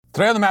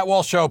Today on the Matt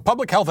Walsh Show,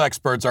 public health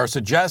experts are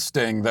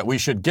suggesting that we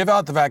should give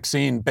out the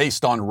vaccine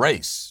based on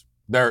race.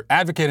 They're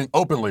advocating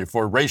openly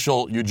for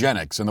racial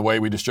eugenics in the way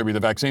we distribute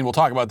the vaccine. We'll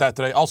talk about that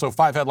today. Also,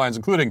 5 headlines,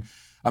 including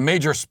a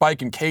major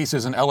spike in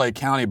cases in L.A.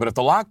 County. But if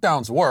the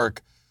lockdowns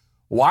work,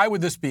 why would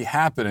this be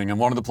happening in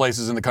one of the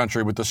places in the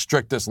country with the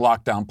strictest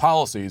lockdown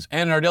policies?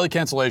 And in our daily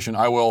cancellation,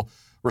 I will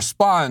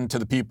respond to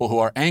the people who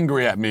are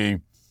angry at me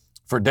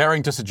for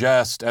daring to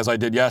suggest, as I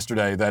did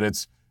yesterday, that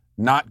it's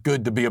not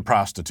good to be a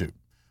prostitute.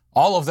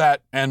 All of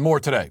that and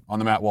more today on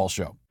the Matt Walsh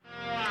Show.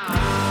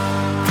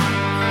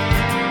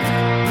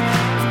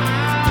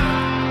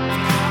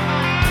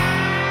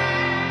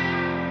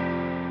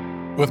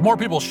 With more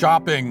people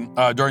shopping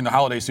during the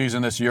holiday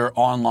season this year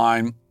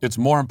online, it's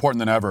more important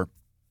than ever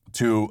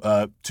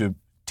to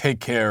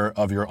take care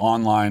of your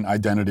online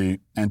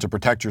identity and to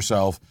protect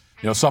yourself.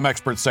 You know, some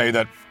experts say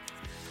that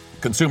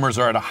consumers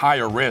are at a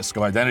higher risk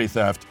of identity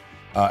theft,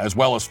 as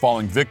well as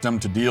falling victim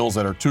to deals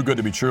that are too good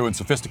to be true and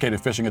sophisticated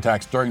phishing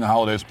attacks during the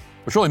holidays,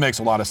 which really makes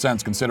a lot of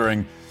sense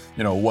considering,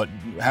 you know,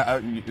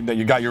 that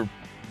you got you're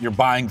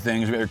buying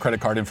things, you got your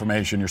credit card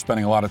information, you're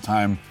spending a lot of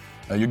time,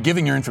 you're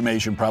giving your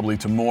information probably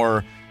to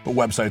more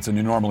websites than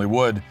you normally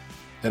would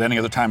at any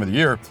other time of the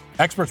year.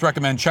 Experts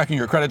recommend checking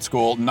your credit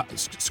score, not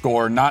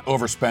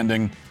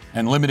overspending,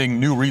 and limiting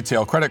new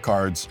retail credit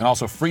cards, and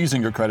also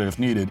freezing your credit if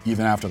needed,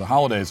 even after the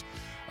holidays.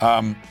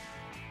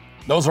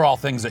 Those are all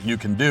things that you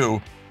can do.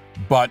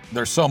 But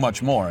there's so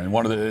much more, and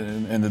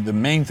the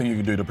main thing you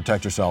can do to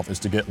protect yourself is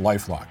to get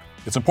LifeLock.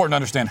 It's important to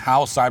understand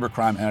how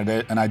cybercrime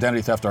and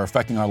identity theft are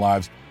affecting our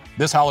lives.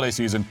 This holiday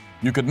season,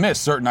 you could miss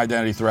certain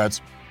identity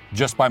threats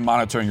just by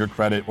monitoring your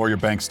credit or your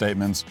bank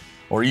statements,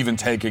 or even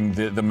taking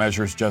the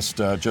measures just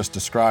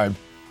described.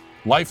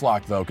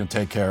 LifeLock, though, can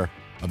take care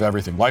of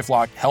everything.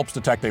 LifeLock helps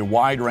detect a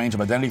wide range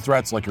of identity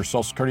threats, like your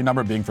social security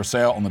number being for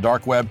sale on the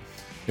dark web.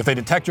 If they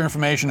detect your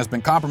information has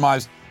been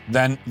compromised,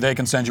 then they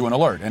can send you an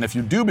alert. And if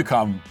you do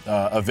become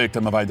a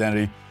victim of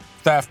identity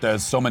theft,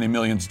 as so many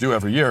millions do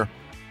every year,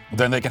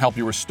 then they can help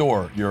you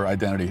restore your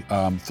identity.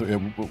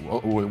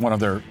 One of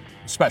their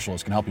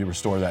specialists can help you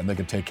restore that, and they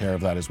can take care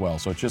of that as well.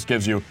 So it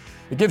gives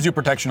you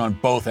protection on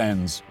both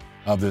ends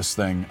of this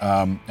thing,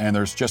 and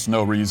there's just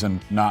no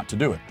reason not to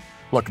do it.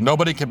 Look,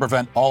 nobody can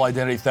prevent all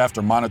identity theft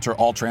or monitor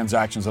all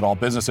transactions at all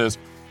businesses,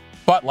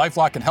 but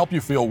LifeLock can help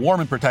you feel warm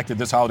and protected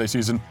this holiday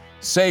season.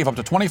 Save up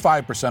to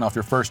 25% off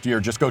your first year.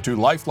 Just go to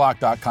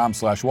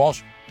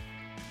lifelock.com/Walsh.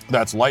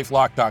 That's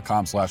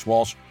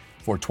lifelock.com/Walsh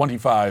for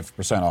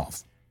 25%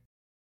 off.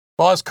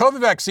 Well, as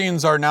COVID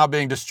vaccines are now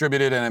being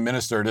distributed and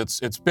administered, it's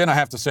been, I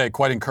have to say,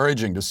 quite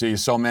encouraging to see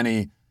so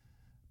many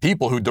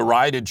people who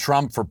derided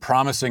Trump for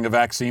promising a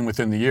vaccine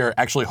within the year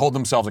actually hold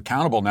themselves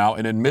accountable now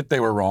and admit they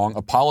were wrong,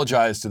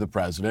 apologize to the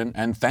president,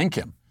 and thank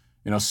him.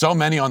 You know, so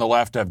many on the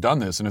left have done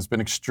this, and it's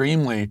been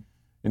extremely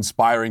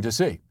inspiring to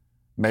see.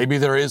 Maybe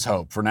there is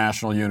hope for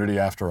national unity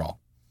after all.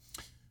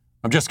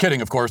 I'm just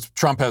kidding, of course.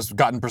 Trump has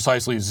gotten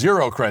precisely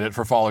zero credit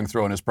for following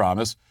through on his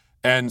promise.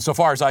 And so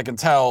far as I can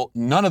tell,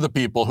 none of the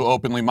people who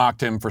openly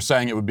mocked him for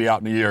saying it would be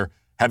out in a year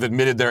have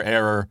admitted their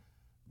error,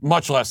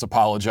 much less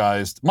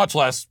apologized, much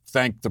less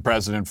thanked the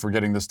president for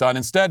getting this done.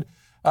 Instead,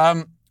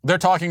 they're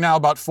talking now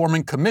about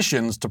forming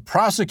commissions to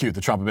prosecute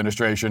the Trump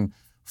administration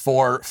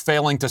for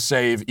failing to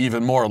save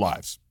even more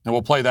lives. And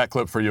we'll play that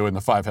clip for you in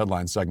the 5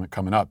 headlines segment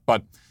coming up.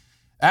 But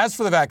as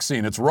for the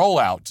vaccine, its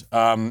rollout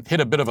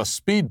hit a bit of a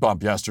speed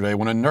bump yesterday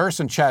when a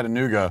nurse in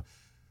Chattanooga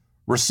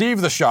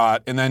received the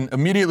shot and then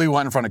immediately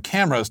went in front of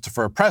cameras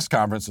for a press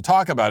conference to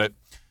talk about it.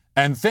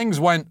 And things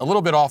went a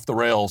little bit off the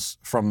rails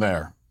from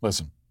there.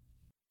 Listen.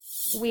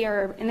 We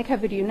are in the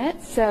COVID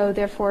unit, so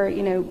therefore,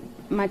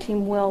 my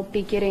team will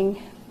be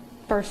getting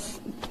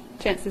first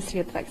chances to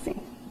get the vaccine.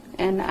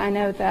 And I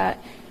know that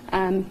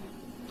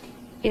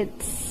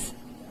it's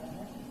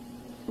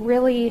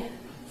really...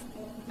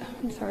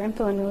 I'm sorry, I'm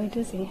feeling really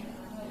dizzy.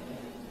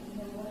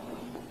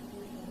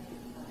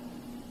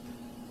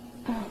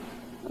 Oh,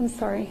 I'm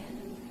sorry.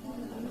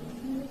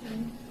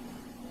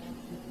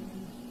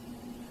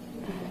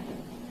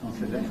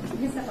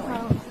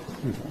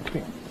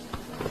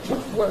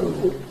 Whoa.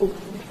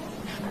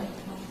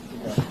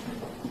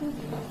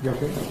 You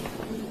okay?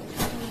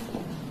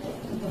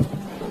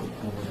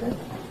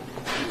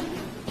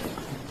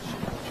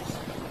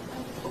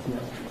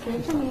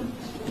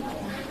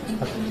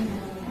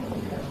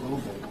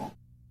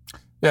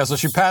 Yeah, so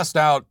she passed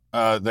out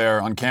there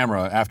on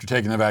camera after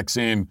taking the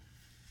vaccine.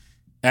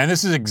 And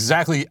this is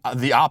exactly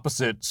the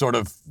opposite sort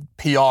of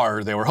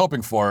PR they were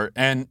hoping for.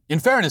 And in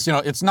fairness,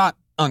 it's not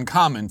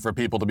uncommon for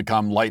people to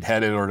become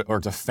lightheaded or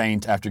to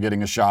faint after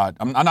getting a shot.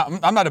 I'm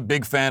not a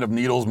big fan of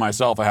needles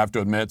myself, I have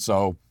to admit,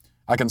 so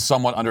I can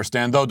somewhat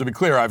understand. Though, to be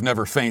clear, I've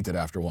never fainted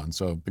after one,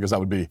 so because that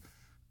would be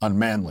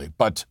unmanly.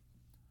 But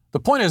the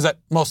point is that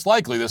most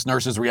likely this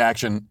nurse's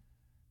reaction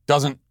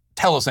doesn't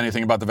tell us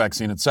anything about the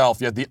vaccine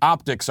itself, yet the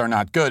optics are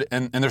not good,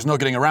 and there's no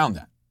getting around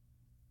that.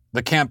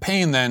 The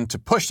campaign then to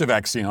push the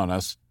vaccine on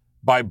us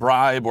by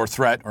bribe or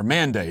threat or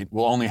mandate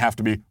will only have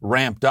to be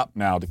ramped up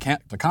now to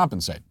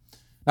compensate.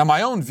 Now,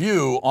 my own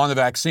view on the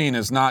vaccine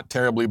is not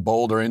terribly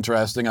bold or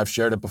interesting. I've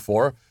shared it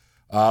before,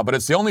 but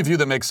it's the only view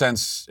that makes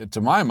sense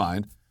to my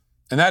mind.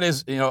 And that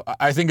is,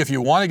 I think if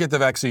you want to get the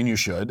vaccine, you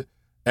should.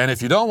 And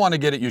if you don't want to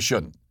get it, you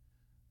shouldn't.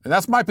 And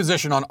that's my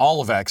position on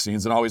all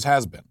vaccines and always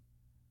has been.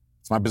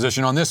 It's my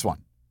position on this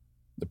one.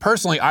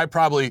 Personally, I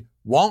probably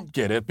won't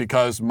get it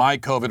because my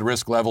COVID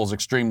risk level is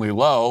extremely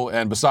low.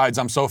 And besides,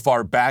 I'm so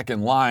far back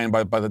in line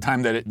by the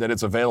time that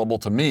it's available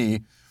to me,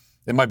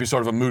 it might be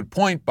sort of a moot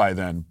point by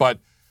then. But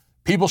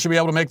people should be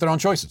able to make their own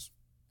choices.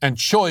 And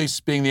choice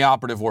being the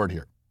operative word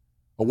here.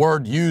 A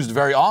word used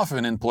very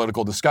often in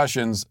political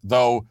discussions,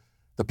 though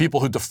the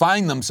people who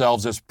define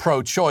themselves as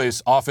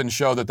pro-choice often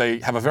show that they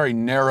have a very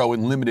narrow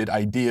and limited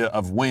idea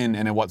of when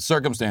and in what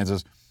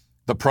circumstances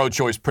the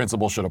pro-choice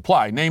principle should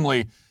apply.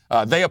 Namely,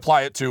 they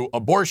apply it to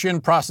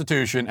abortion,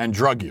 prostitution, and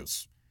drug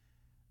use,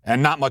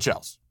 and not much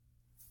else.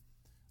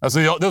 Those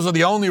are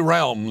the only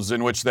realms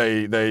in which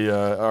they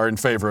are in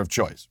favor of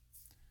choice.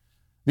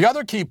 The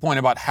other key point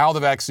about how the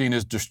vaccine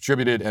is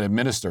distributed and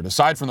administered,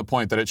 aside from the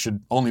point that it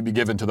should only be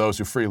given to those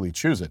who freely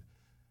choose it,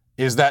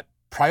 is that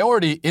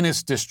priority in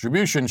its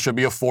distribution should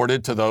be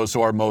afforded to those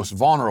who are most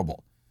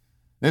vulnerable.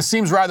 This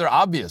seems rather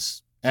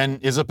obvious and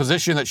is a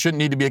position that shouldn't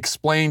need to be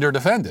explained or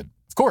defended.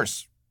 Of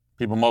course,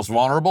 people most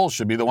vulnerable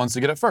should be the ones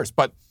to get it first.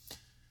 But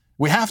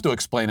we have to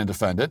explain and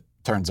defend it,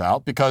 turns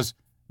out, because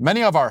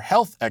many of our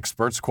health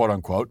experts, quote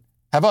unquote,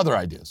 have other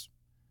ideas.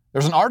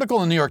 There's an article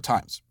in the New York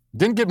Times.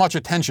 Didn't get much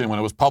attention when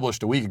it was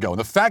published a week ago. And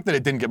the fact that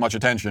it didn't get much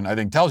attention, I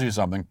think, tells you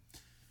something.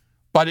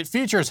 But it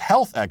features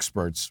health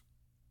experts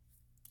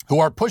who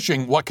are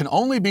pushing what can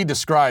only be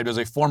described as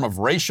a form of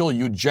racial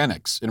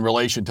eugenics in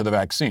relation to the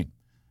vaccine.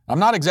 I'm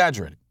not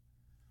exaggerating.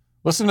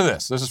 Listen to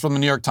this. This is from the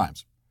New York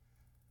Times.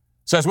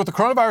 It says, with the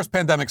coronavirus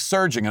pandemic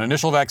surging and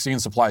initial vaccine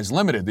supplies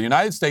limited, the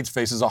United States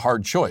faces a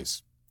hard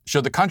choice.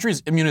 Should the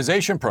country's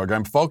immunization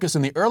program focus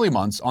in the early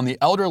months on the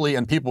elderly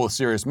and people with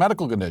serious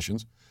medical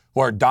conditions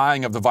who are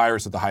dying of the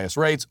virus at the highest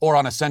rates, or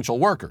on essential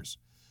workers,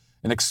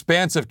 an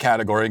expansive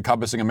category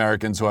encompassing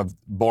Americans who have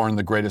borne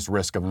the greatest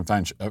risk of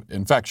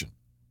infection?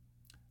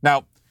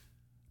 Now,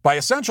 by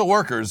essential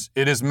workers,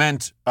 it is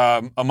meant,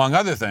 among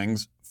other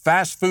things,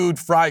 fast food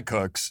fry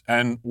cooks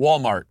and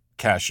Walmart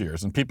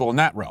cashiers and people in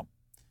that realm.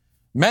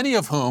 Many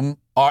of whom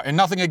are, and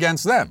nothing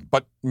against them,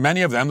 but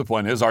many of them, the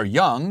point is, are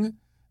young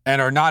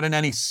and are not in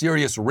any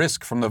serious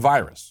risk from the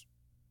virus.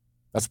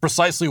 That's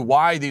precisely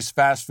why these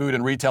fast food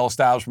and retail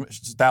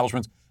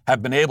establishments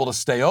have been able to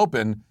stay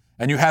open,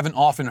 and you haven't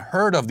often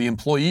heard of the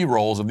employee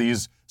rolls of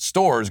these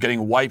stores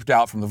getting wiped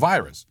out from the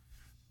virus.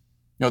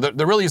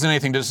 There really isn't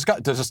anything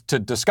to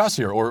discuss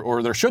here,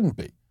 or there shouldn't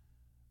be.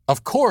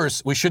 Of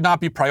course, we should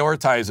not be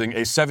prioritizing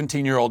a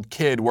 17-year-old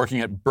kid working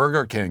at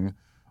Burger King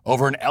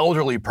over an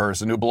elderly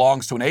person who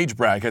belongs to an age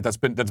bracket that's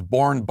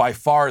borne by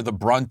far the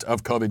brunt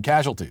of COVID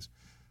casualties.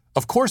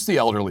 Of course, the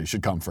elderly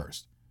should come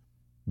first.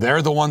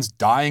 They're the ones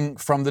dying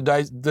from the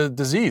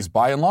disease,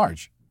 by and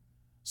large.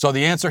 So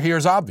the answer here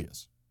is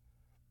obvious,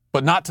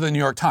 but not to the New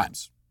York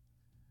Times.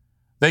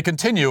 They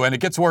continue, and it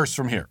gets worse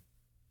from here.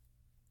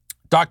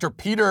 Dr.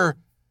 Peter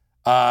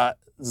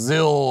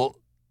Zilhagia,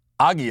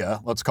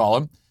 let's call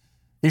him,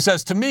 he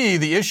says, to me,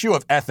 the issue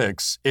of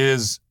ethics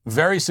is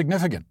very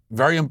significant,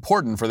 very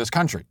important for this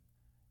country.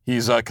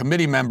 He's a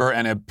committee member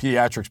and a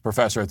pediatrics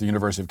professor at the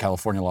University of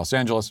California, Los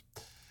Angeles.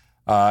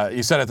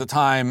 He said at the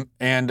time,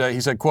 and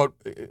he said, quote,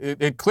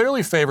 ethics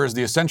clearly favors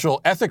the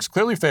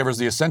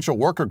essential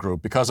worker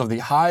group because of the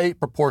high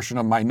proportion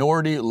of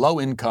minority, low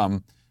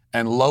income,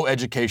 and low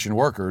education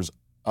workers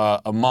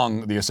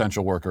among the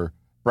essential worker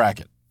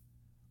bracket.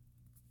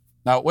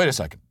 Now, wait a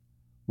second.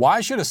 Why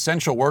should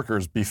essential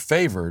workers be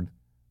favored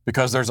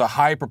because there's a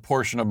high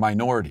proportion of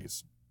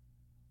minorities?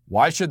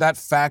 Why should that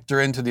factor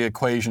into the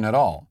equation at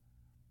all?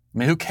 I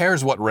mean, who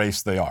cares what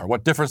race they are?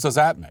 What difference does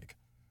that make?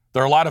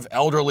 There are a lot of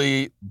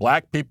elderly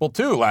black people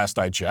too, last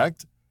I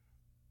checked.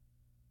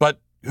 But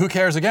who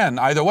cares again,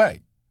 either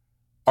way?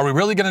 Are we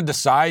really going to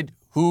decide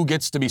who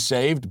gets to be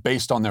saved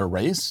based on their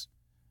race?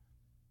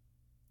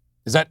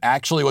 Is that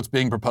actually what's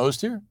being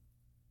proposed here?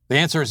 The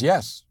answer is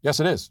yes. Yes,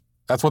 it is.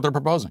 That's what they're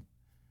proposing.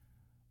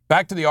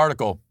 Back to the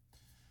article.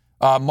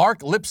 Mark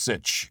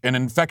Lipsitch, an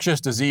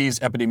infectious disease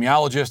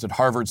epidemiologist at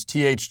Harvard's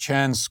T.H.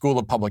 Chan School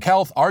of Public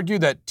Health,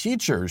 argued that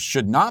teachers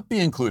should not be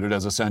included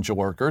as essential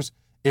workers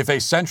if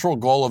a central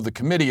goal of the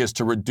committee is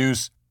to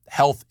reduce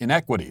health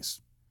inequities.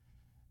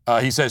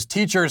 He says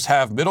teachers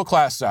have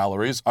middle-class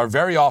salaries, are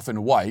very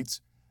often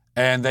white,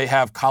 and they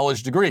have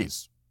college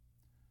degrees.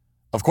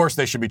 Of course,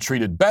 they should be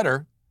treated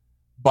better,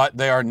 but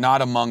they are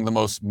not among the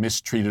most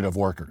mistreated of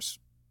workers.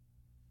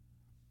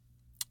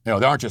 They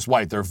aren't just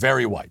white, they're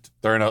very white.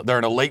 They're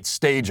in a late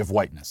stage of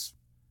whiteness.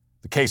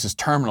 The case is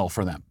terminal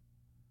for them.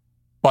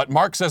 But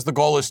Mark says the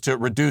goal is to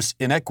reduce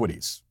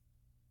inequities.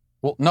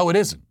 Well, no, it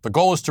isn't. The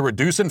goal is to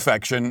reduce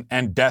infection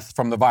and death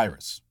from the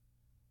virus.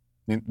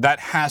 I mean, that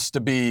has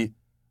to be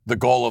the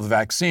goal of the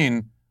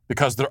vaccine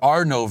because there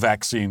are no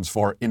vaccines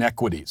for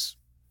inequities.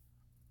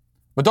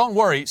 But don't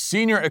worry,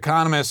 senior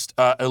economist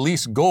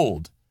Elise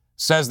Gould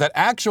says that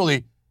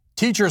actually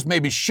teachers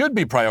maybe should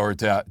be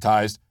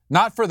prioritized,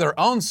 not for their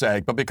own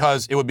sake, but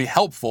because it would be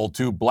helpful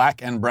to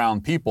black and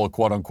brown people,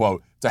 quote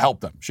unquote, to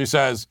help them. She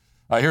says,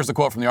 here's the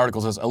quote from the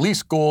article, says,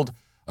 Elise Gould,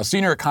 a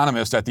senior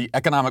economist at the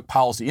Economic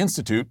Policy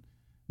Institute,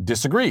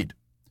 disagreed.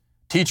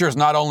 Teachers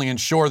not only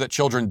ensure that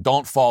children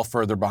don't fall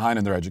further behind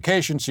in their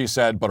education, she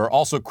said, but are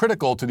also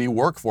critical to the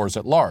workforce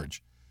at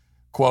large.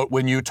 Quote,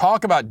 when you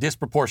talk about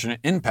disproportionate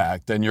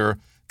impact and you're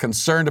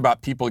concerned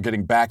about people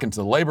getting back into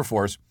the labor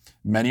force,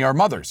 many are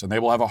mothers, and they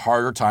will have a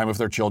harder time if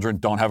their children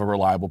don't have a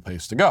reliable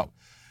place to go.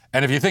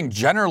 And if you think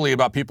generally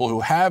about people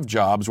who have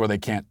jobs where they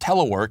can't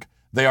telework,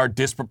 they are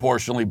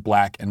disproportionately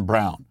black and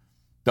brown.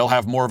 They'll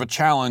have more of a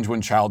challenge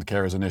when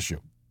childcare is an issue.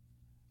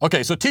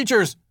 Okay, so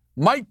teachers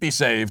might be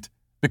saved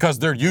because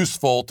they're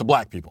useful to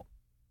black people.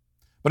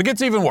 But it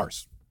gets even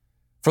worse.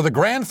 For the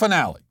grand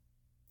finale,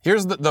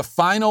 here's the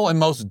final and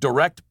most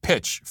direct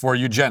pitch for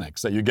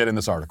eugenics that you get in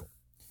this article.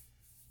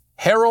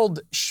 Harold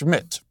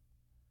Schmidt,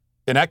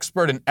 an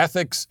expert in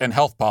ethics and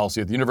health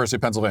policy at the University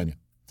of Pennsylvania,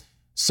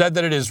 said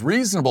that it is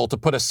reasonable to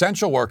put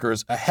essential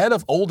workers ahead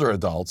of older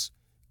adults,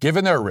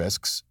 given their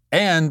risks,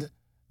 and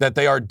that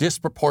they are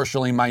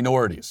disproportionately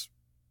minorities.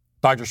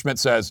 Dr. Schmidt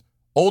says,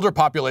 older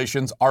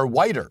populations are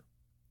whiter.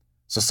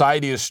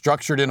 Society is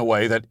structured in a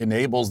way that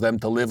enables them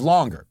to live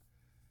longer.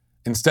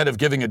 Instead of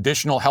giving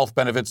additional health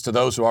benefits to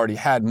those who already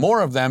had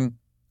more of them,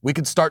 we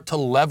could start to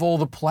level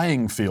the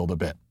playing field a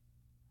bit.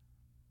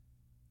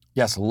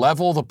 Yes,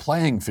 level the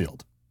playing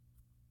field.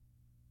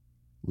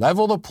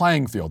 Level the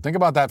playing field. Think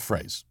about that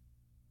phrase.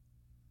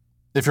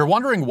 If you're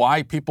wondering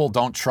why people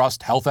don't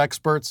trust health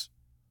experts,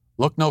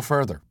 look no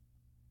further.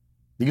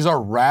 These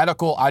are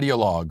radical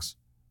ideologues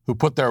who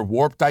put their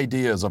warped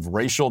ideas of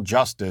racial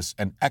justice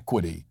and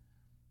equity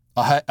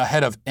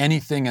ahead of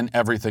anything and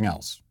everything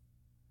else.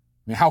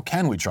 I mean, how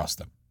can we trust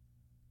them?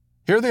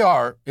 Here they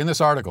are in this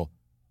article,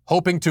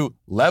 hoping to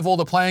level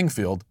the playing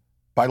field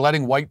by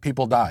letting white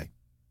people die.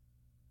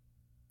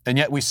 And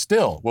yet we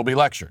still will be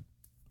lectured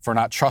for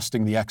not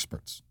trusting the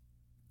experts.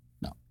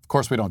 No, of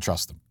course we don't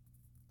trust them.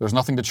 There's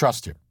nothing to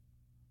trust here.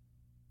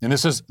 And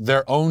this is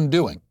their own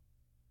doing.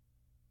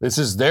 This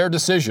is their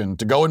decision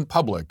to go in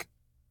public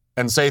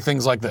and say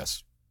things like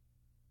this.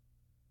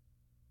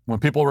 When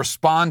people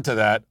respond to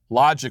that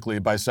logically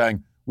by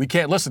saying, we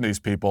can't listen to these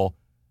people,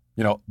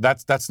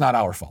 that's not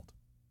our fault.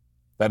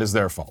 That is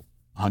their fault,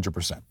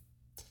 100%.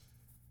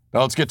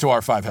 Now let's get to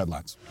our 5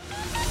 headlines.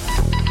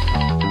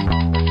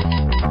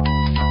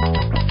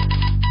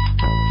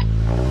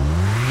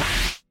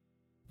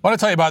 I want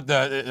to tell you about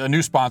a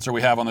new sponsor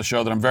we have on the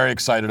show that I'm very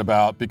excited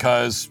about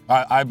because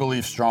I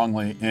believe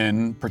strongly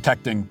in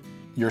protecting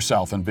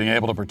yourself and being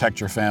able to protect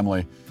your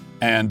family.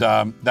 And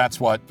that's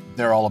what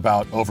they're all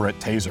about over at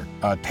Taser.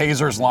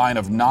 Taser's line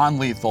of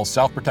non-lethal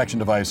self-protection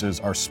devices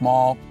are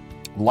small,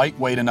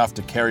 lightweight enough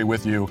to carry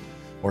with you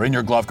or in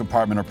your glove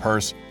compartment or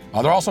purse.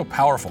 They're also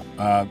powerful,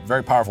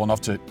 very powerful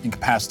enough to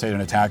incapacitate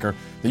an attacker.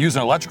 They use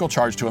an electrical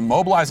charge to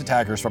immobilize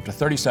attackers for up to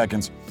 30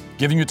 seconds,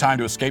 giving you time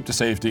to escape to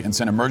safety and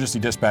send emergency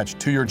dispatch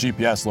to your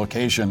GPS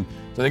location.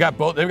 So they've got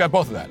both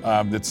of that.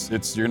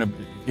 You're going to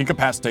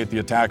incapacitate the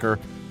attacker,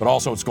 but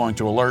also it's going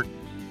to alert.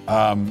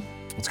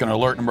 It's going to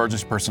alert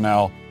emergency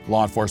personnel,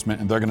 law enforcement,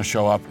 and they're going to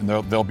show up and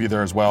they'll be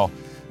there as well.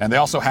 And they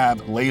also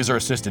have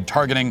laser-assisted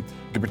targeting. You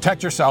can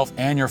protect yourself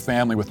and your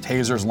family with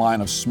Taser's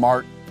line of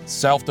smart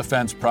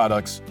self-defense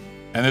products.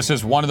 And this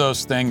is one of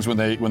those things when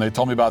they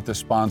told me about this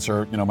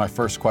sponsor, my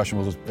first question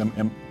was,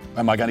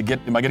 am I going to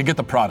get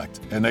the product?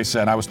 And they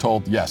said, I was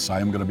told, yes,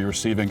 I am going to be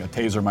receiving a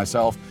Taser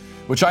myself,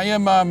 which I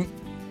am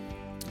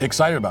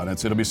excited about.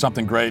 It'll be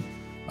something great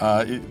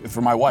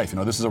for my wife.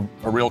 This is a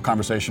real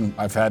conversation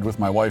I've had with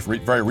my wife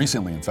very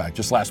recently. In fact,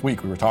 just last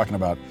week we were talking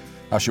about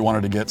how she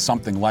wanted to get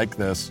something like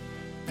this.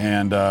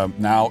 And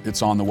now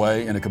it's on the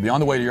way, and it could be on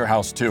the way to your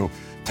house too.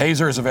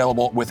 Taser is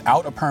available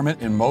without a permit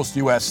in most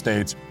U.S.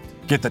 states.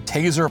 Get the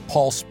Taser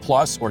Pulse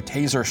Plus or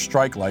Taser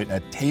Strike Light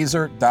at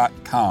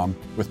taser.com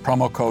with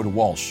promo code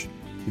Walsh.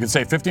 You can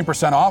save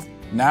 15% off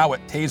now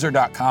at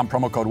taser.com,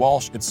 promo code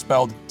Walsh. It's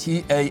spelled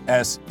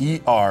TASER.com,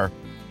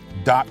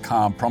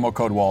 promo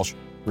code Walsh.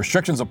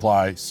 Restrictions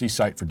apply. See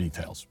site for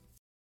details.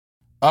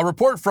 A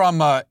report from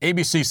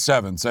ABC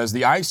 7 says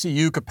the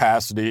ICU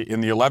capacity in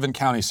the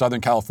 11-county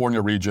Southern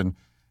California region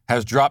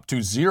has dropped to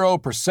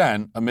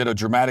 0% amid a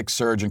dramatic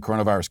surge in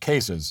coronavirus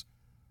cases.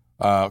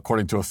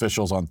 According to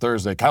officials on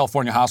Thursday,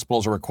 California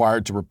hospitals are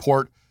required to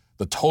report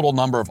the total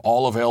number of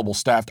all available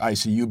staffed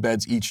ICU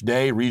beds each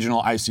day.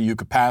 Regional ICU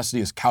capacity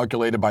is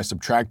calculated by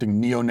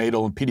subtracting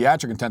neonatal and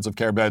pediatric intensive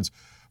care beds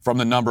from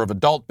the number of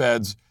adult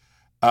beds.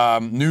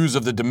 News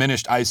of the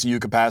diminished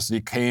ICU capacity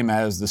came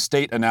as the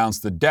state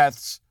announced the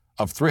deaths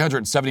of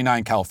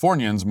 379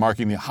 Californians,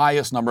 marking the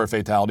highest number of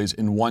fatalities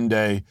in one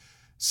day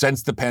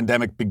since the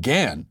pandemic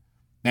began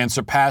and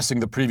surpassing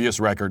the previous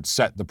record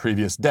set the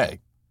previous day.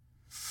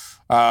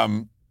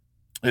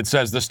 It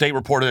says the state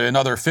reported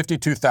another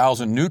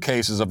 52,000 new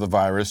cases of the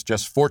virus,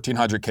 just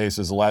 1,400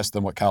 cases less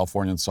than what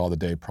Californians saw the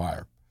day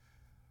prior.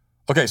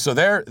 Okay, so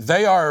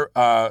they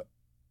are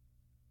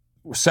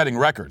setting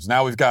records.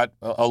 Now we've got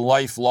a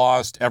life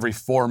lost every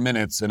 4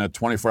 minutes in a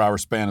 24-hour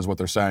span is what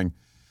they're saying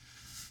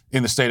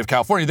in the state of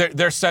California.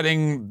 They're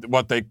setting,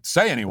 what they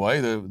say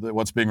anyway,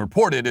 what's being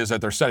reported is that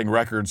they're setting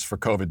records for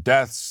COVID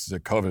deaths, the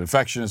COVID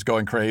infection is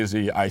going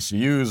crazy,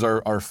 ICUs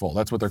are full.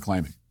 That's what they're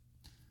claiming.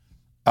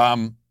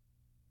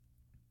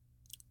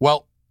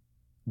 Well,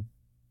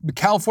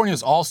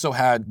 California's also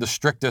had the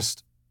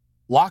strictest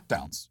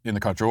lockdowns in the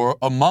country, or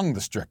among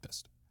the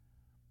strictest,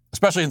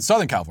 especially in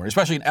Southern California,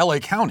 especially in LA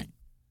County.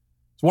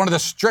 It's one of the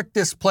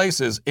strictest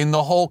places in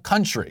the whole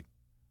country.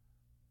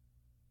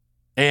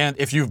 And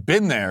if you've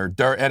been there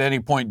at any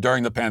point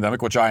during the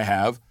pandemic, which I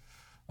have,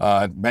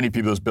 many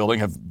people in this building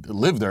have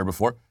lived there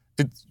before,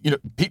 you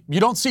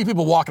don't see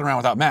people walking around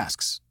without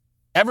masks.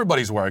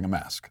 Everybody's wearing a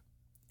mask.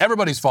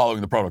 Everybody's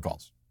following the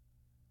protocols.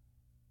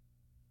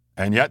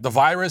 And yet the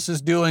virus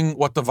is doing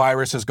what the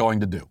virus is going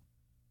to do,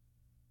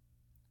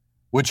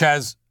 which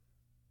has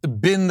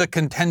been the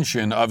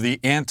contention of the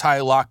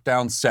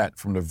anti-lockdown set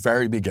from the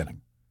very beginning,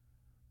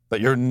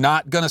 that you're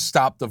not going to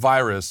stop the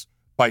virus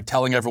by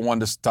telling everyone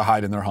to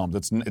hide in their homes.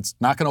 It's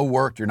not going to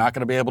work. You're not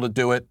going to be able to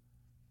do it.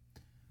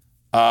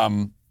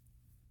 And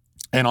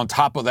on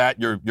top of that,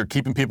 you're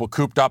keeping people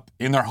cooped up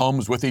in their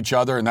homes with each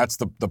other, and that's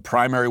the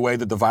primary way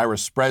that the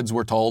virus spreads,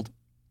 we're told.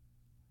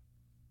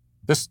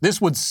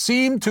 This would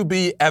seem to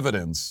be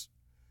evidence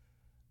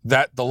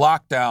that the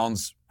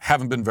lockdowns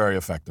haven't been very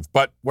effective,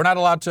 but we're not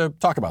allowed to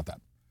talk about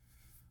that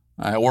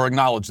or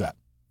acknowledge that.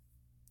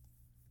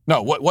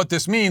 No, what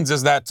this means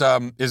is that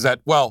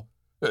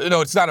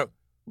it's not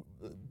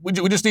we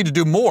just need to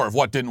do more of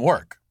what didn't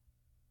work.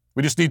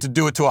 We just need to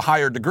do it to a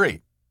higher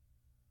degree.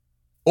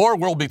 Or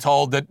we'll be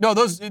told that, no,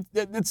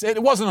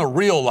 it wasn't a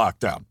real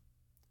lockdown.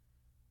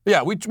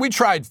 Yeah, we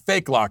tried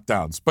fake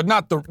lockdowns, but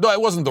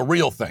it wasn't the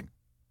real thing.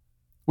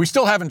 We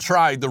still haven't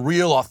tried the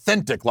real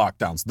authentic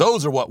lockdowns.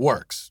 Those are what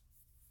works.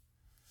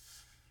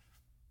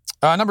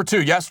 Number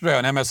two, yesterday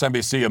on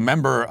MSNBC, a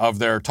member of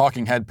their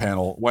talking head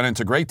panel went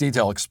into great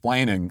detail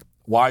explaining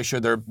why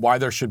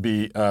there should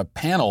be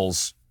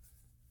panels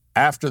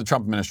after the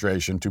Trump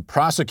administration to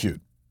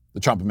prosecute the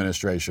Trump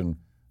administration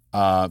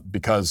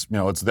because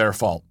it's their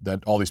fault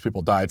that all these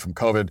people died from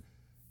COVID.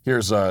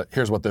 Here's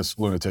what this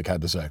lunatic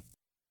had to say.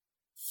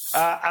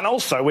 And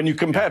also, when you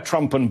compare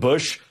Trump and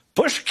Bush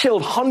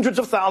killed hundreds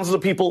of thousands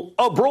of people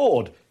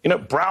abroad,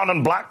 brown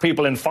and black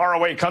people in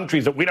faraway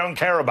countries that we don't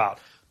care about.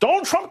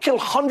 Donald Trump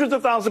killed hundreds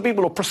of thousands of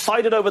people, or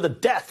presided over the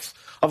deaths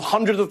of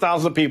hundreds of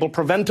thousands of people,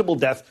 preventable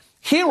deaths,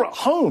 here at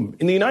home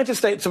in the United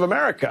States of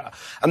America.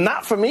 And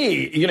that, for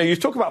me, you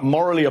talk about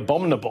morally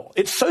abominable.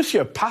 It's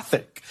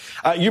sociopathic.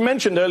 You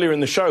mentioned earlier in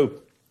the show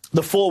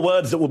the 4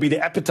 words that will be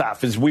the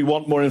epitaph is we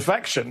want more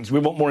infections, we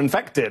want more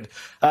infected.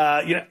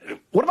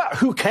 What about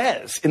who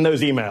cares in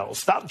those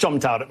emails? That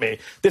jumped out at me.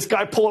 This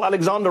guy, Paul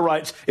Alexander,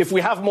 writes, if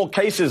we have more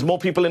cases, more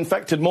people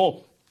infected,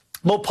 more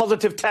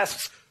positive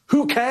tests,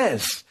 who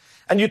cares?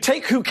 And you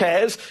take who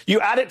cares, you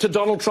add it to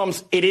Donald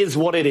Trump's it is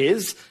what it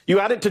is,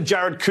 you add it to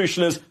Jared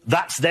Kushner's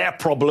that's their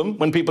problem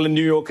when people in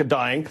New York are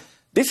dying.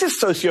 This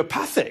is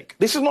sociopathic.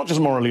 This is not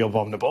just morally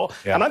abominable.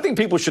 Yeah. And I think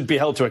people should be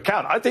held to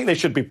account. I think they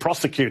should be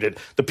prosecuted.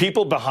 The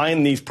people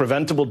behind these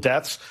preventable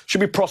deaths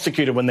should be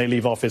prosecuted when they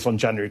leave office on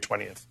January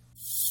 20th.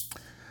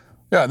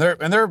 Yeah,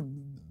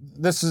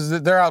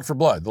 they're out for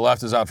blood. The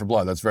left is out for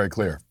blood. That's very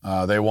clear.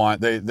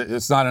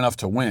 It's not enough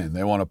to win.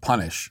 They want to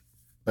punish.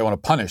 They want to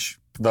punish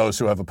those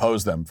who have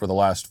opposed them for the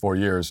last 4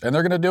 years, and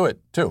they're going to do it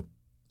too.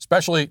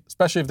 Especially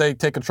if they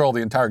take control of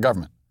the entire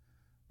government.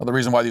 Well, the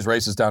reason why these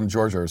races down in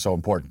Georgia are so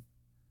important.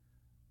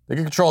 They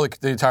can control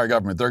the entire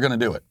government. They're going to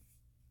do it.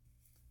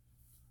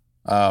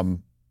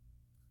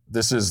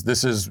 This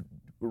is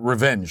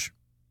revenge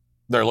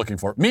they're looking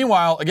for.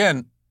 Meanwhile,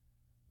 again,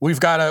 we've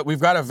got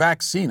a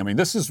vaccine. I mean,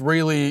 this is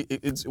really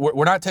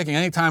we're not taking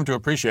any time to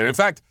appreciate it. In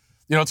fact,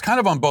 it's kind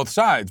of on both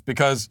sides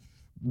because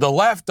the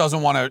left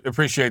doesn't want to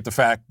appreciate the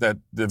fact that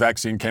the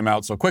vaccine came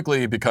out so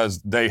quickly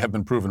because they have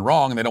been proven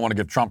wrong and they don't want to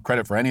give Trump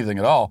credit for anything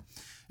at all.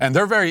 And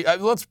they're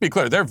let's be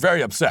clear, they're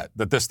very upset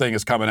that this thing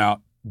is coming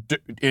out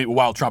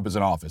while Trump is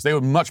in office. They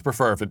would much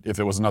prefer if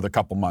it was another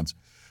couple months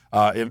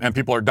and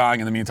people are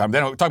dying in the meantime. They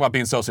don't talk about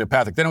being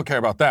sociopathic. They don't care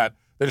about that.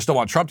 They just don't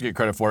want Trump to get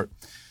credit for it.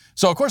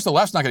 So, of course, the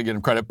left's not going to give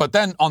him credit. But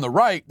then on the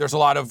right, there's a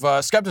lot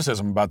of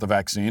skepticism about the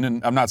vaccine.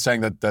 And I'm not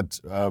saying that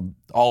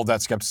all of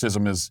that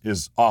skepticism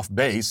is off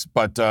base.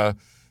 But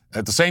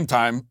at the same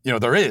time,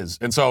 there is.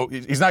 And so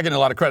he's not getting a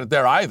lot of credit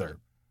there either.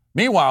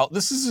 Meanwhile,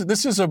 this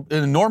is an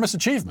enormous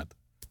achievement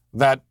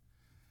that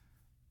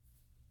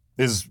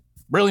is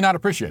really not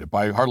appreciated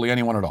by hardly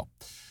anyone at all.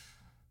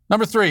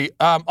 Number three,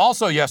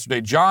 also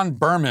yesterday, John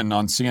Berman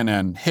on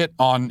CNN hit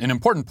on an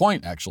important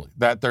point, actually,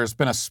 that there's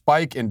been a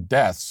spike in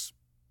deaths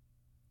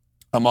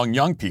among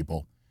young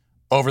people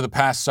over the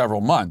past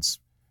several months.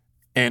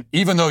 And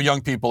even though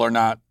young people are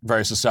not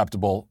very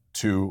susceptible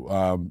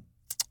to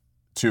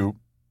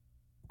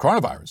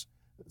coronavirus,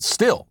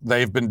 still,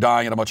 they've been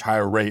dying at a much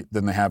higher rate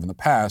than they have in the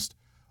past.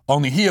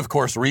 Only he, of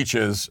course,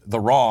 reaches the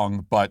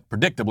wrong, but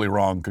predictably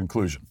wrong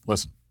conclusion.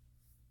 Listen.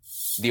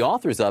 The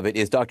authors of it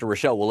is Dr.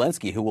 Rochelle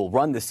Walensky, who will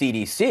run the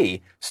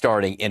CDC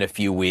starting in a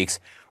few weeks,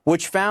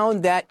 which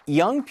found that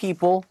young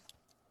people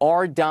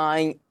are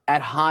dying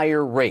at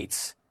higher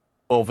rates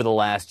over the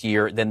last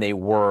year than they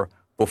were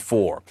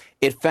before.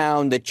 It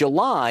found that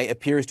July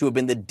appears to have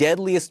been the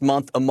deadliest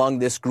month among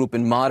this group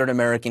in modern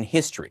American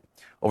history.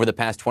 Over the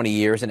past 20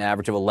 years, an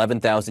average of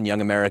 11,000 young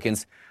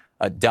Americans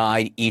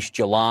died each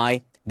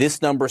July.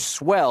 This number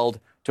swelled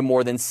to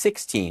more than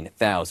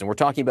 16,000. We're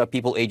talking about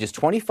people ages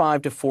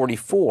 25 to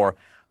 44,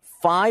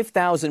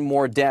 5,000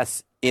 more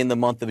deaths in the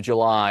month of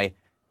July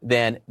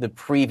than the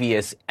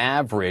previous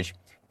average.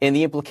 And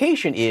the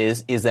implication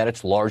is that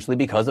it's largely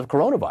because of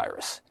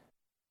coronavirus.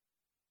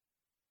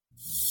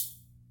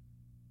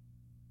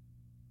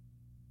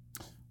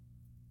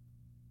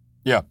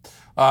 Yeah.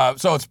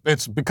 So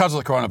it's because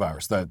of the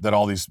coronavirus that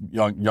all these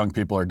young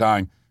people are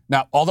dying.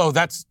 Now, although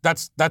that's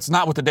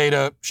not what the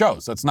data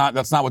shows. That's not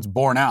what's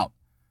borne out.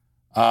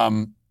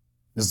 Look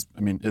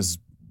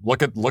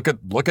at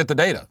the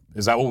data.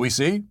 Is that what we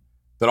see?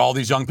 That all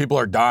these young people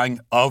are dying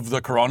of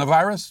the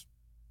coronavirus?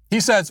 He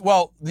says,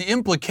 well, the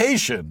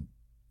implication,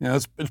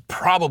 it's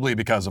probably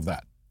because of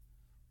that.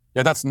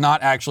 Yeah, that's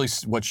not actually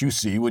what you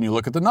see when you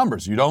look at the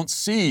numbers. You don't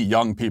see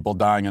young people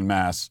dying en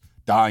masse,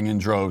 dying in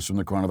droves from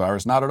the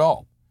coronavirus, not at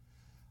all.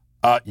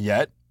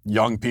 Yet,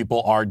 young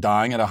people are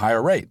dying at a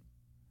higher rate.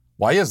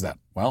 Why is that?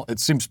 Well, it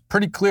seems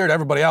pretty clear to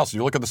everybody else.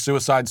 You look at the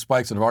suicide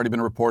spikes that have already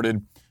been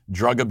reported,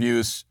 drug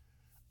abuse,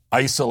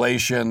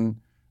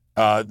 isolation,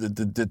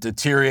 the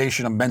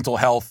deterioration of mental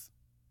health.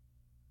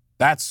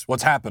 That's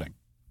what's happening.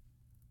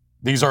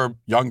 These are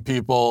young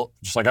people,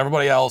 just like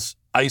everybody else,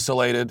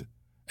 isolated.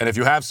 And if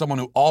you have someone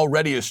who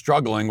already is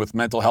struggling with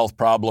mental health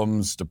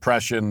problems,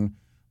 depression,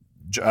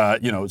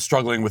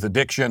 struggling with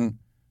addiction, and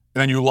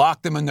then you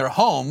lock them in their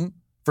home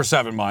for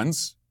 7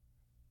 months,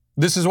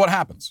 this is what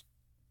happens.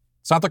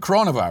 It's not the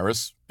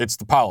coronavirus, it's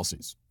the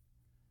policies.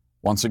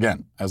 Once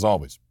again, as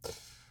always.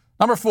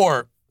 Number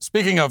 4,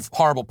 speaking of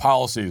horrible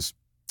policies,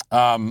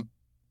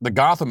 The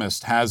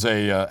Gothamist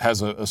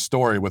has a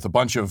story with a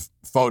bunch of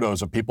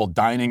photos of people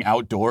dining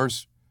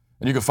outdoors,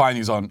 and you can find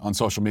these on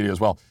social media as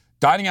well.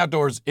 Dining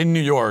outdoors in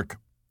New York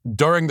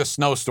during the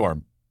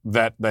snowstorm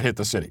that hit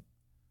the city.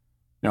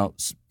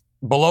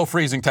 Below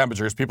freezing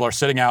temperatures, people are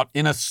sitting out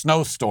in a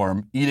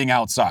snowstorm eating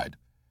outside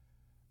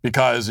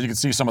because you can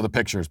see some of the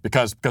pictures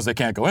because they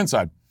can't go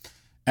inside.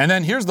 And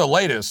then here's the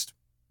latest.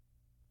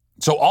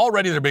 So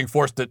already they're being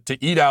forced to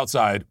eat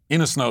outside in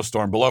a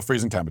snowstorm below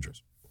freezing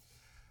temperatures.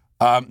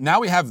 Now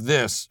we have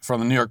this from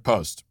the New York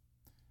Post.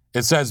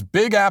 It says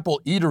Big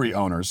Apple eatery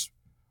owners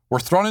were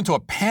thrown into a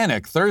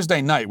panic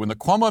Thursday night when the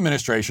Cuomo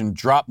administration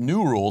dropped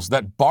new rules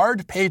that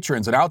barred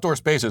patrons in outdoor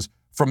spaces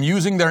from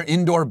using their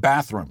indoor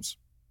bathrooms.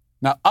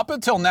 Now, up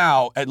until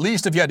now, at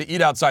least if you had to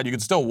eat outside, you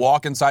could still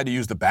walk inside to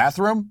use the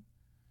bathroom,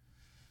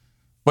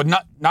 but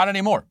not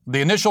anymore.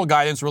 The initial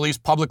guidance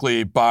released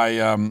publicly by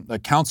a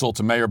counsel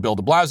to Mayor Bill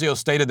de Blasio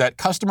stated that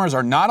customers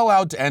are not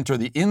allowed to enter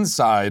the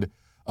inside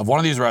of one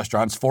of these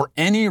restaurants for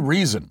any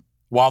reason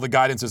while the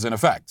guidance is in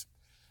effect.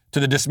 To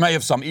the dismay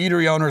of some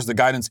eatery owners, the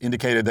guidance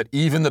indicated that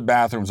even the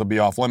bathrooms will be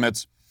off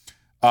limits.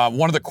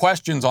 One of the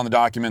questions on the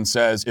document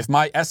says, if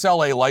my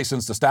SLA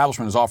licensed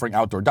establishment is offering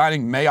outdoor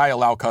dining, may I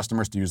allow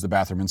customers to use the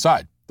bathroom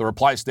inside? The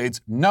reply states,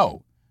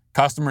 no.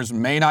 Customers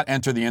may not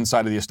enter the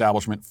inside of the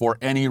establishment for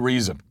any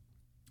reason.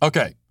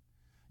 Okay.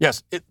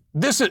 Yes,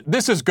 this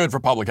is good for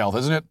public health,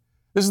 isn't it?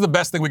 This is the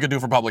best thing we could do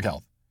for public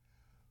health.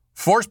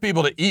 Force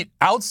people to eat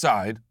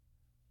outside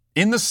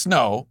in the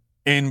snow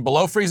in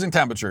below freezing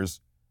temperatures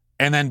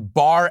and then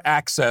bar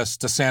access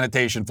to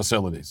sanitation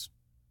facilities.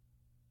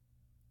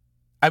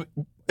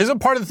 Isn't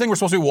part of the thing we're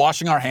supposed to be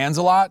washing our hands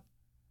a lot?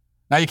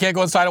 Now you can't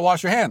go inside and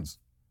wash your hands.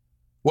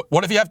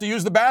 What if you have to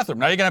use the bathroom?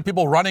 Now you're going to have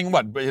people running,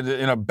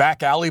 in a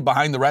back alley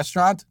behind the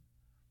restaurant?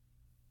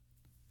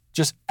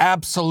 Just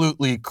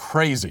absolutely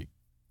crazy.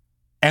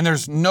 And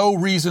there's no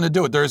reason to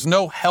do it. There's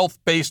no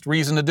health-based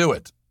reason to do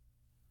it.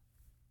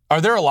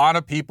 Are there a lot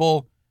of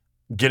people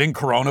getting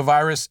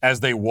coronavirus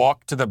as they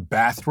walk to the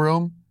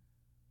bathroom?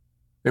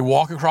 They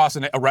walk across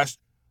they're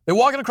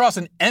walking across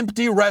an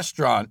empty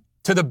restaurant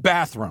to the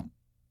bathroom.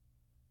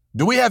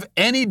 Do we have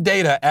any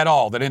data at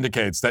all that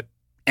indicates that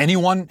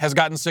anyone has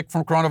gotten sick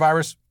from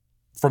coronavirus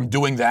from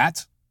doing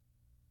that?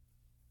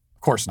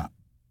 Of course not.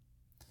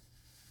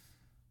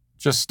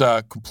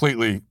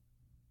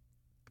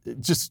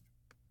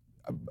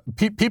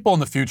 People in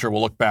the future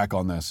will look back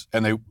on this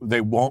and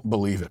they won't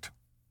believe it.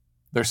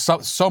 There's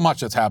so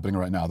much that's happening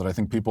right now that I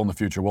think people in the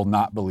future will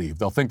not believe.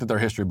 They'll think that their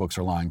history books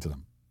are lying to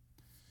them,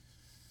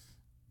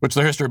 which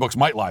their history books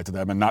might lie to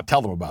them and not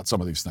tell them about some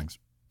of these things.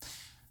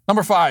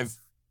 Number 5,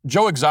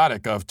 Joe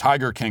Exotic of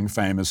Tiger King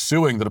fame is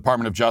suing the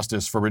Department of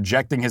Justice for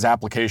rejecting his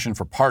application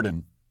for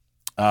pardon,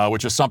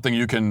 which is something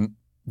you can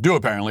do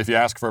apparently. If you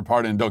ask for a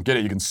pardon and don't get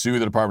it, you can sue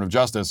the Department of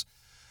Justice.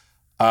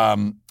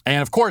 And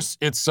of course,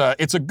 it's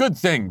a good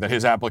thing that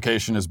his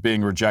application is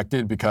being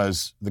rejected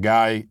because the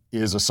guy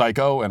is a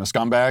psycho and a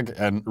scumbag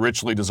and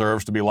richly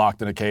deserves to be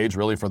locked in a cage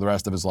really for the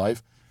rest of his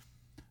life.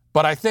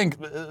 But I think,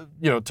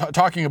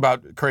 talking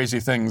about crazy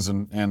things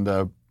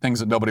and things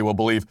that nobody will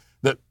believe,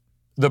 that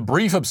the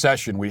brief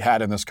obsession we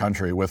had in this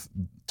country with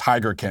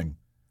Tiger King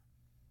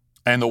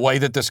and the way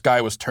that this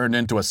guy was turned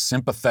into a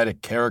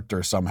sympathetic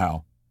character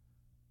somehow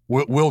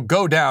will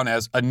go down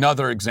as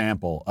another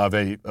example of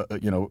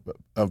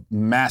of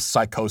mass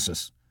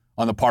psychosis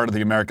on the part of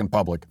the American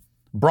public,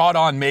 brought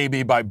on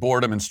maybe by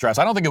boredom and stress.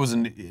 I don't think it was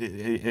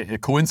a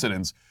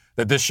coincidence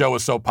that this show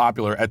was so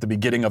popular at the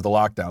beginning of the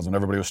lockdowns when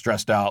everybody was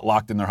stressed out,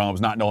 locked in their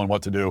homes, not knowing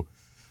what to do.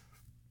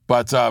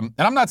 But and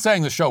I'm not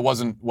saying the show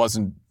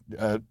wasn't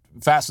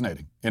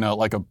fascinating,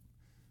 like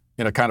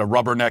in a kind of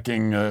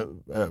rubbernecking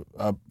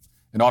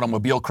an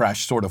automobile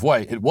crash sort of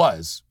way. It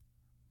was.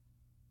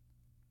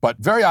 But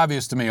very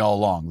obvious to me all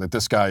along that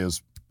this guy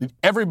is,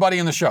 everybody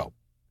in the show,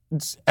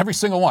 every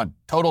single one,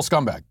 total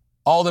scumbag.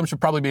 All of them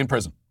should probably be in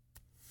prison.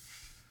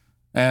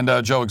 And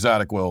Joe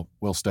Exotic will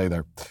stay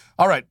there.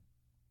 All right.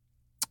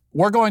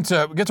 We're going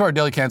to get to our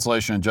daily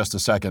cancellation in just a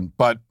second,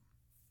 but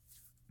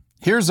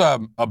here's a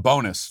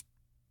bonus.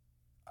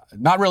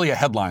 Not really a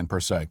headline per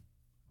se,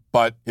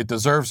 but it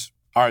deserves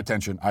our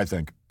attention, I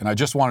think. And I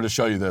just wanted to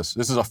show you this.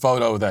 This is a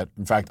photo that,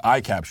 in fact,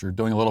 I captured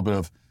doing a little bit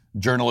of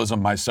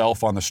journalism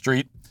myself on the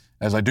street,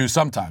 as I do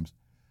sometimes.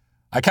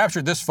 I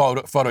captured this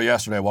photo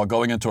yesterday while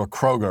going into a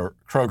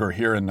Kroger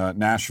here in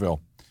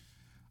Nashville.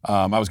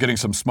 I was getting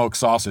some smoked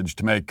sausage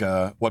to make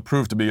what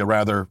proved to be a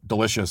rather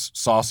delicious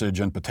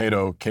sausage and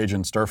potato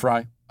Cajun stir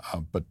fry.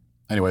 But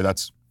anyway,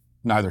 that's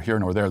neither here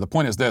nor there. The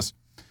point is this.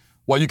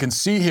 What you can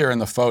see here in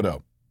the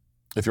photo,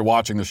 if you're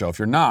watching the show, if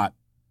you're not,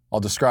 I'll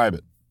describe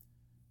it.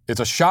 It's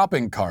a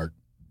shopping cart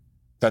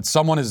that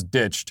someone has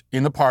ditched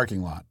in the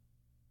parking lot,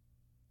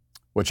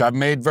 which I've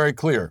made very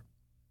clear.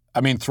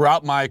 I mean,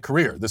 throughout my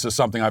career, this is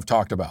something I've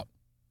talked about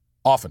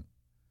often.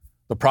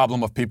 The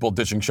problem of people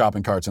ditching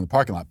shopping carts in the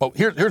parking lot. But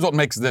here's what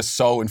makes this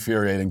so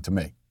infuriating to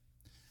me.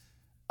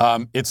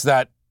 It's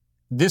that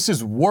this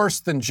is worse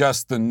than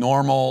just the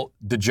normal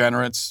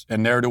degenerates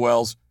and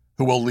ne'er-do-wells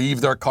who will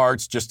leave their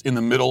carts just in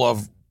the middle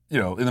of,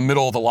 in the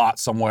middle of the lot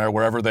somewhere,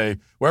 wherever they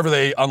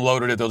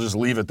unloaded it, they'll just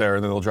leave it there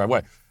and then they'll drive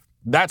away.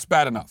 That's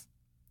bad enough.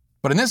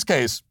 But in this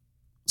case,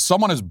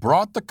 someone has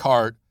brought the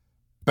cart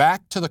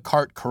back to the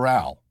cart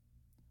corral,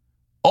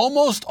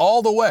 almost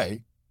all the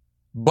way,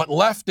 but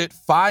left it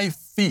 5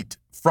 feet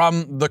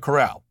from the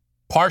corral,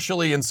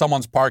 partially in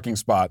someone's parking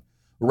spot,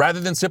 rather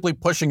than simply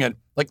pushing it,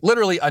 like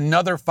literally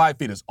another 5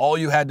 feet is all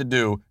you had to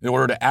do in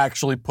order to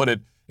actually put it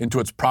into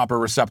its proper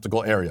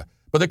receptacle area.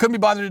 But they couldn't be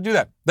bothered to do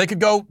that. They could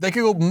go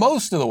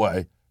most of the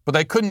way, but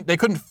they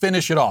couldn't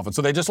finish it off, and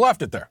so they just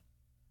left it there.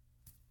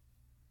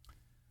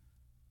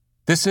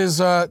 This is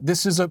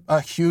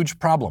a huge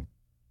problem.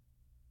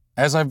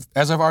 As I've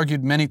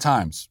argued many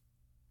times,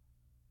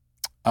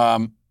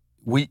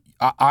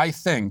 I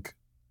think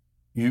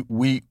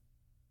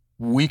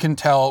we can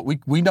tell,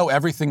 we know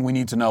everything we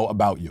need to know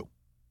about you.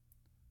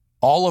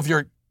 All of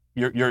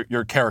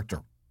your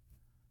character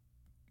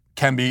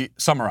can be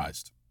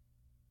summarized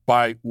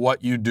by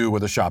what you do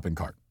with a shopping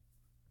cart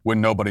when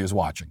nobody is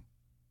watching.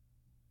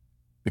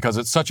 Because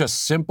it's such a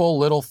simple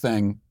little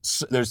thing.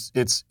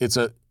 It's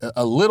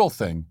a little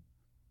thing,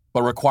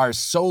 but requires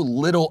so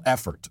little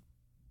effort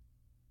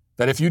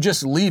that if you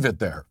just leave it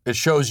there, it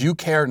shows you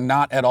care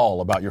not at all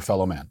about your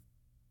fellow man.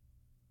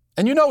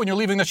 And when you're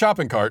leaving the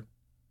shopping cart,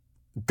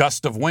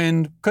 gust of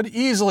wind could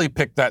easily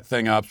pick that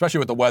thing up, especially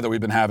with the weather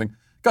we've been having.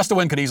 Gust of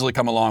wind could easily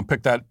come along,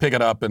 pick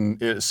it up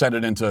and send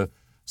it into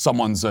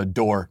someone's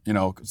door.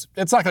 It's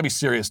not going to be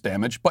serious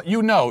damage, but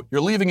you're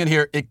leaving it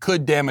here, it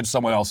could damage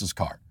someone else's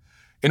car.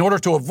 In order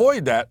to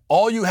avoid that,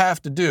 all you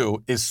have to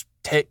do is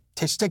take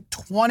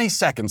 20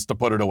 seconds to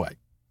put it away.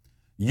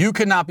 You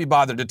cannot be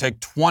bothered to take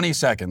 20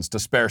 seconds to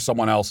spare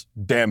someone else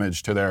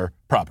damage to their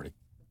property.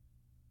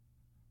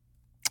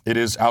 It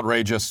is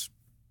outrageous,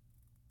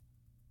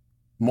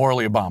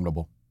 morally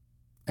abominable,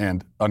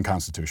 and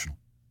unconstitutional,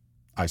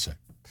 I say.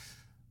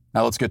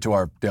 Now let's get to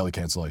our daily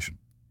cancellation.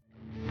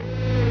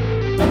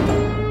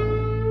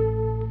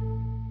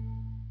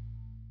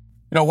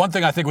 One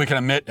thing I think we can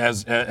admit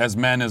as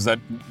men is that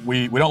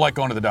we don't like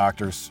going to the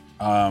doctors,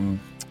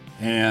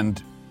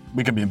 and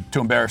we can be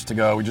too embarrassed to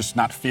go. We just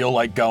not feel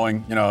like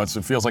going.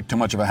 It feels like too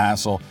much of a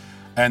hassle.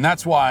 And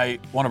that's why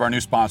one of our new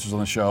sponsors on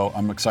the show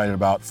I'm excited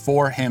about,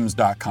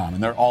 forhims.com.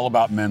 And they're all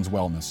about men's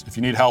wellness. If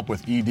you need help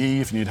with ED,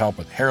 if you need help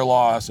with hair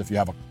loss, if you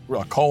have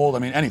a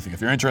cold, anything.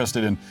 If you're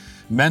interested in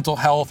mental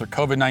health or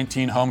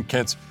COVID-19 home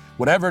kits,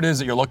 whatever it is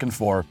that you're looking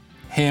for,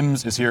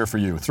 Hims is here for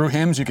you. Through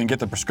Hims, you can get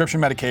the prescription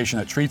medication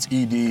that treats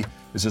ED.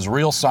 This is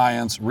real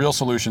science, real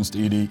solutions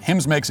to ED.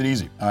 Hims makes it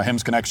easy.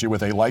 Hims connects you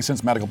with a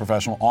licensed medical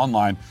professional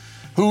online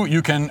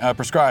who can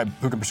prescribe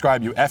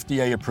you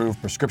FDA-approved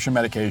prescription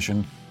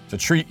medication to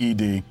treat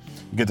ED. You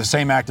get the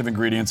same active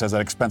ingredients as that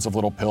expensive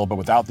little pill, but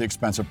without the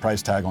expensive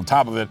price tag on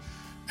top of it.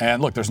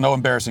 And look, there's no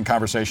embarrassing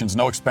conversations,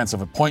 no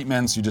expensive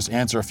appointments. You just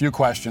answer a few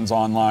questions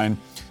online,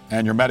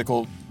 and your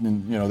medical,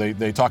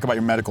 they talk about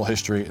your medical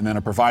history, and then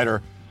a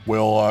provider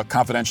will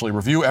confidentially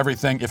review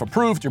everything. If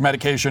approved, your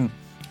medication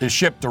is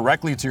shipped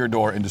directly to your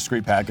door in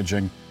discreet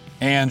packaging.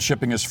 and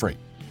shipping is free.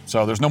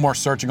 So there's no more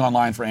searching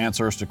online for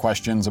answers to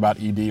questions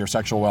about ED or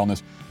sexual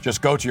wellness.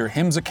 Just go to your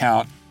Hims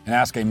account and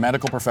ask a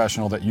medical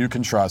professional that you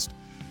can trust.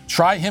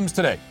 Try Hims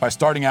today by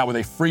starting out with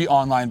a free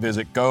online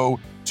visit. Go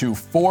to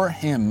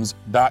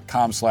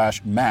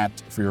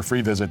forhims.com/Matt for your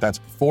free visit. That's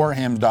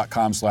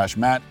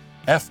forhims.com/Matt,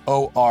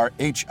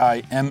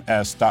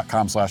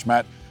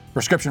 forhims.com/Matt.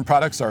 Prescription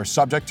products are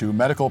subject to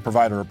medical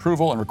provider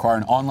approval and require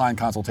an online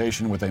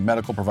consultation with a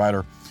medical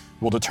provider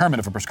who will determine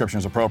if a prescription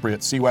is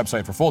appropriate. See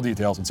website for full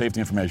details and safety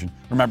information.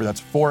 Remember,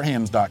 that's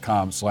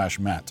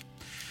forhims.com/Matt.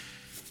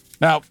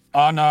 Now,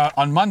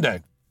 on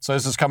Monday, so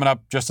this is coming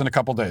up just in a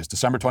couple days,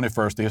 December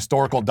 21st, the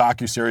historical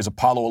docuseries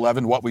Apollo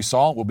 11, What We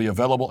Saw, will be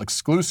available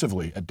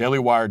exclusively at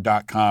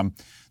dailywire.com.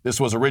 This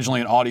was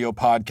originally an audio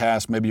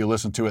podcast. Maybe you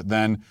listened to it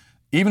then.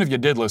 Even if you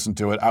did listen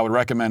to it, I would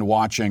recommend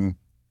watching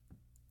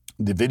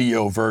the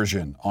video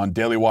version on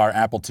Daily Wire,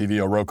 Apple TV,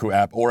 or Roku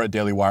app, or at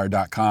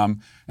dailywire.com.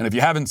 And if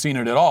you haven't seen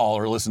it at all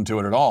or listened to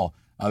it at all,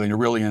 then you're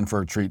really in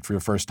for a treat for your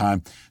first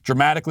time.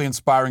 Dramatically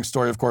inspiring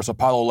story, of course.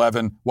 Apollo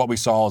 11, What We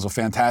Saw, is a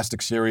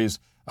fantastic series.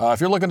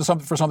 If you're looking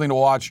for something to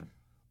watch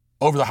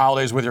over the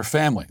holidays with your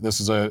family,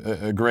 this is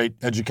a great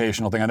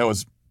educational thing. I know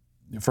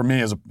for me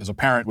as a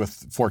parent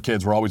with 4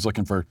 kids, we're always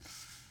looking for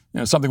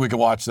something we can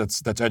watch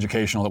that's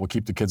educational, that will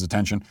keep the kids'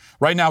 attention.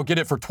 Right now, get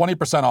it for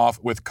 20% off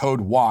with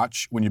code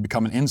WATCH when you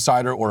become an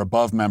insider or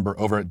above member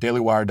over at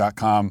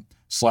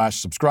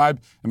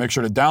dailywire.com/subscribe. And make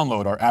sure to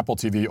download our Apple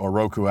TV or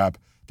Roku app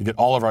to get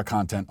all of our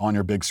content on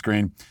your big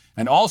screen.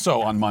 And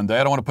also on Monday,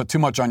 I don't want to put too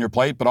much on your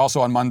plate, but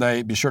also on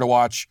Monday, be sure to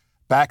watch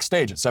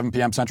Backstage at 7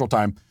 p.m. Central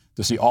Time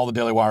to see all the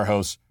Daily Wire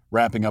hosts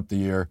wrapping up the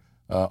year.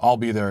 I'll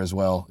be there as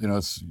well.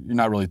 You're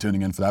not really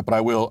tuning in for that, but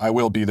I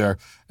will be there,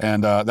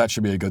 and that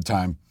should be a good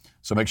time.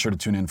 So make sure to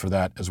tune in for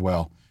that as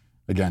well.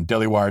 Again,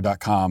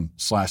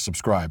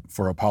 dailywire.com/subscribe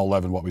for Apollo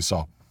 11, What We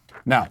Saw.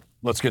 Now,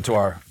 let's get to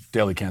our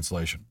daily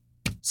cancellation.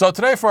 So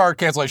today for our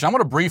cancellation, I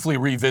want to briefly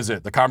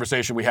revisit the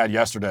conversation we had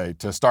yesterday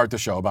to start the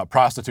show about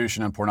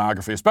prostitution and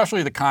pornography,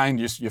 especially the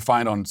kind you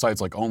find on sites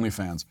like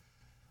OnlyFans.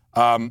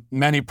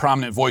 Many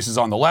prominent voices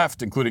on the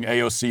left, including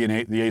AOC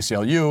and the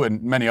ACLU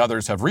and many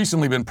others, have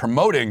recently been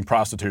promoting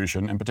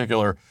prostitution, in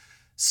particular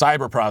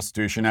cyber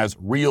prostitution, as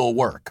real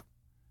work.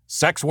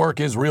 Sex work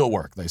is real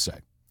work, they say.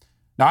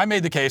 Now, I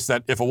made the case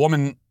that if a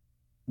woman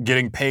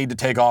getting paid to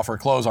take off her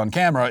clothes on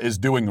camera is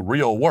doing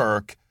real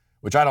work,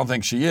 which I don't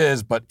think she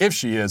is, but if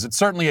she is, it's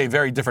certainly a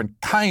very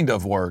different kind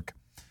of work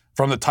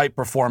from the type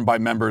performed by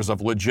members of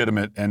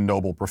legitimate and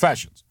noble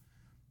professions.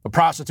 A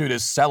prostitute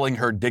is selling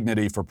her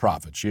dignity for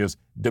profit. She is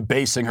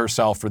debasing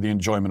herself for the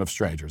enjoyment of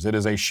strangers. It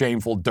is a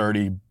shameful,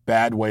 dirty,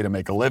 bad way to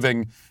make a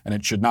living, and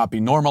it should not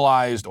be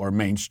normalized or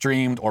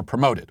mainstreamed or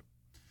promoted.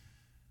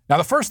 Now,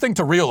 the first thing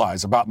to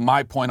realize about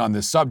my point on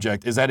this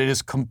subject is that it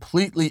is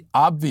completely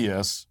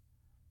obvious,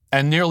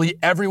 and nearly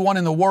everyone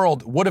in the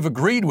world would have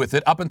agreed with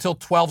it up until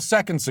 12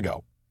 seconds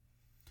ago.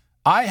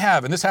 I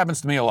have, and this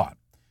happens to me a lot,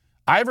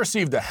 I've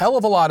received a hell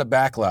of a lot of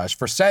backlash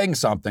for saying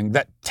something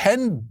that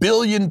 10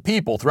 billion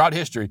people throughout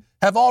history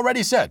have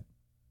already said,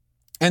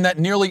 and that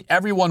nearly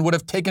everyone would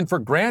have taken for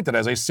granted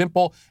as a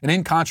simple and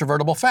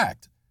incontrovertible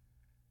fact.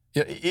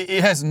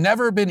 It has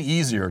never been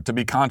easier to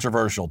be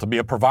controversial, to be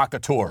a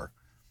provocateur.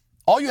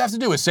 All you have to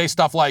do is say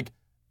stuff like,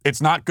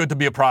 it's not good to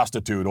be a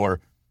prostitute,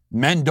 or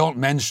men don't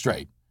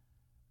menstruate.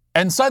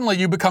 And suddenly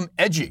you become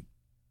edgy.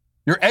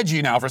 You're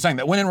edgy now for saying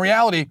that, when in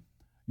reality,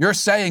 you're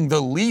saying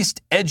the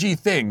least edgy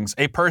things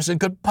a person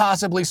could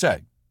possibly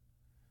say.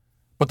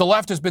 But the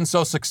left has been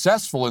so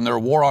successful in their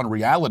war on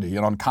reality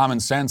and on common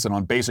sense and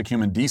on basic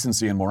human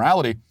decency and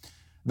morality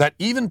that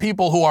even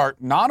people who are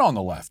not on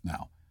the left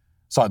now,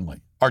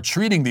 suddenly, are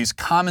treating these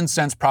common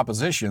sense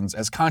propositions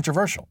as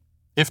controversial,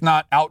 if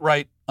not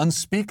outright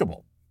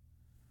unspeakable.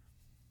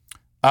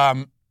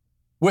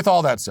 With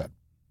all that said,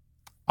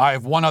 I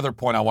have one other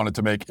point I wanted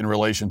to make in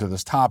relation to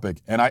this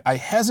topic, and I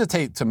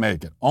hesitate to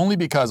make it only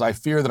because I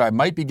fear that I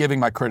might be giving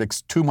my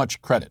critics too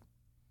much credit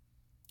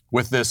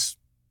with this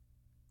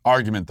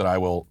argument that I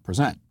will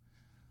present.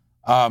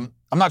 I'm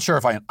not sure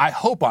if I am. I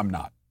hope I'm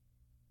not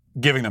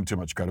giving them too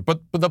much credit,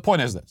 but the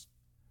point is this.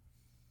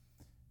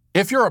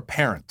 If you're a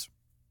parent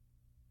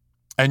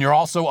and you're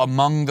also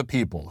among the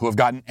people who have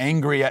gotten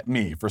angry at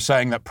me for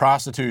saying that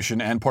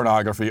prostitution and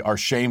pornography are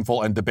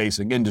shameful and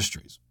debasing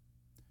industries,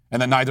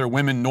 and that neither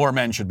women nor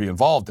men should be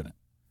involved in it,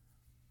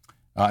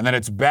 and that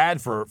it's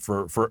bad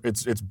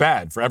it's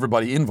bad for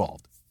everybody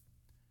involved.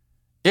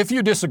 If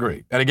you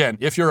disagree, and again,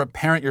 if you're a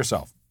parent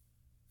yourself,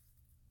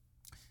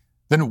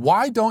 then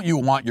why don't you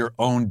want your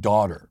own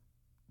daughter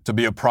to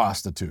be a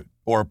prostitute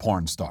or a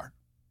porn star?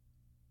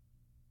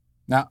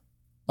 Now,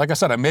 like I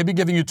said, I may be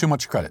giving you too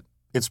much credit.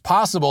 It's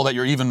possible that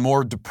you're even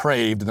more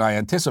depraved than I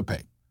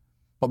anticipate.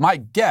 But my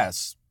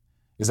guess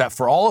is that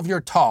for all of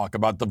your talk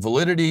about the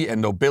validity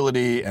and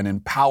nobility and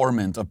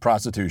empowerment of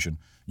prostitution,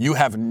 you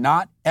have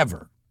not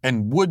ever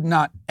and would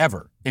not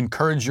ever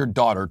encourage your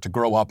daughter to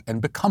grow up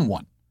and become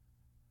one.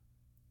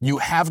 You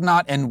have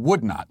not and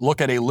would not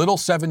look at a little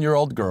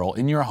 7-year-old girl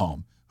in your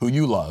home who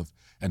you love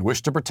and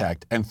wish to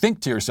protect, and think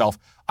to yourself,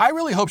 I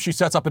really hope she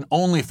sets up an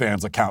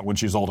OnlyFans account when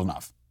she's old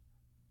enough.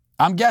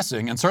 I'm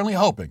guessing and certainly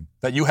hoping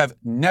that you have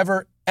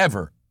never,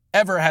 ever,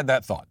 ever had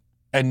that thought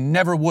and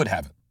never would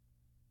have it.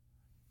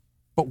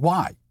 But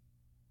why?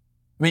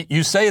 I mean,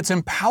 you say it's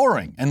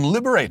empowering and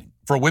liberating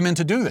for women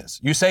to do this.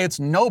 You say it's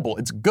noble,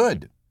 it's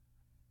good.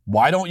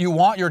 Why don't you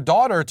want your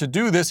daughter to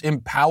do this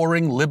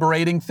empowering,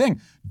 liberating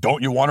thing?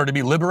 Don't you want her to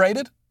be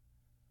liberated?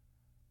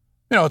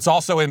 You know, it's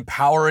also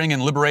empowering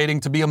and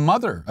liberating to be a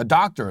mother, a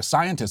doctor, a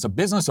scientist, a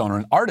business owner,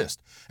 an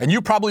artist. And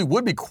you probably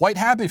would be quite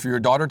happy for your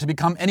daughter to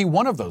become any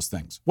one of those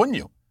things, wouldn't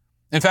you?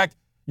 In fact,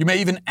 you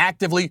may even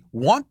actively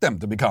want them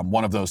to become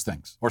one of those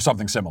things or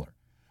something similar.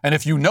 And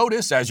if you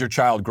notice as your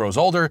child grows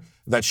older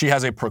that she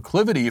has a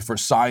proclivity for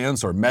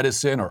science or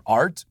medicine or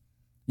art,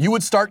 you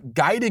would start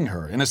guiding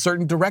her in a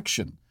certain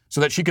direction so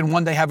that she can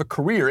one day have a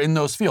career in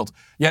those fields.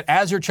 Yet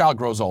as your child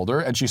grows older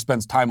and she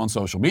spends time on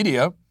social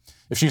media,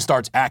 if she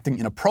starts acting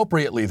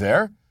inappropriately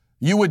there,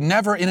 you would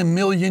never in a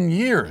million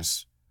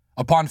years,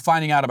 upon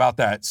finding out about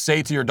that,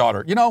 say to your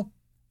daughter, you know,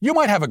 you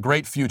might have a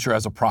great future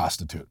as a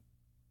prostitute.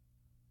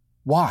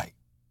 Why?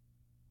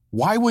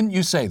 Why wouldn't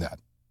you say that?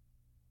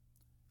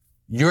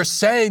 You're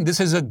saying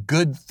this is a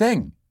good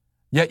thing,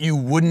 yet you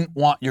wouldn't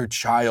want your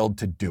child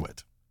to do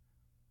it.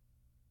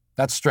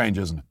 That's strange,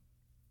 isn't it?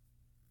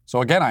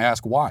 So again, I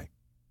ask why.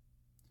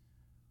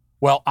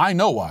 Well, I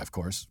know why, of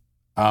course.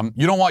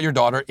 You don't want your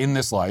daughter in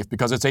this life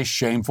because it's a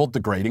shameful,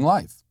 degrading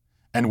life.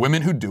 And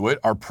women who do it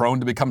are prone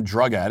to become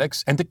drug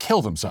addicts and to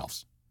kill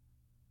themselves.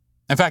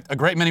 In fact, a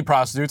great many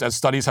prostitutes, as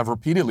studies have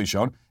repeatedly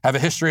shown, have a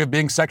history of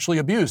being sexually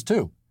abused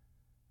too.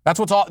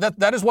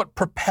 That is what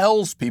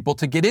propels people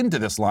to get into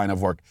this line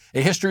of work,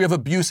 a history of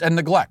abuse and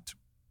neglect.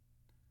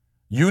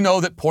 You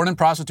know that porn and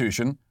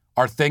prostitution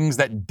are things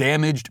that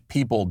damaged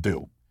people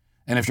do.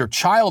 And if your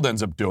child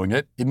ends up doing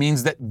it, it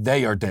means that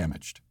they are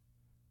damaged.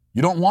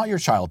 You don't want your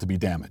child to be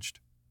damaged.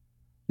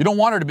 You don't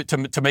want her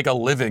to make a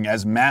living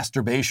as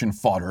masturbation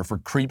fodder for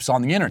creeps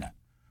on the internet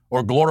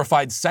or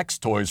glorified sex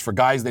toys for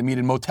guys they meet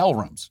in motel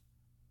rooms.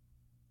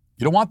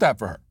 You don't want that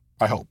for her,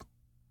 I hope.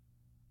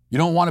 You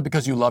don't want it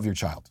because you love your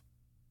child.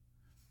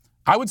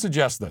 I would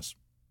suggest this.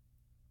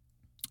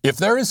 If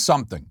there is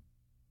something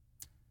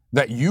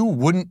that you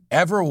wouldn't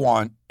ever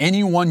want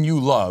anyone you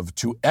love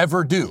to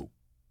ever do,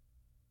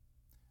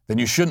 then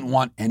you shouldn't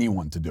want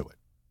anyone to do it.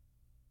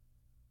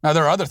 Now,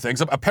 there are other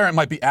things. A parent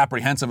might be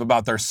apprehensive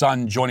about their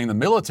son joining the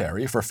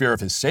military for fear of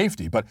his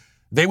safety, but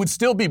they would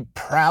still be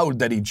proud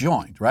that he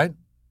joined, right?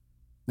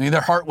 I mean,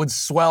 their heart would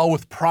swell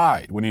with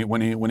pride when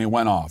he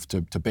went off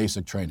to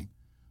basic training.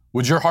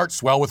 Would your heart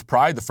swell with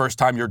pride the first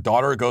time your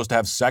daughter goes to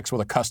have sex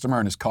with a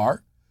customer in his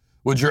car?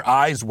 Would your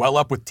eyes well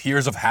up with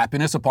tears of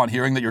happiness upon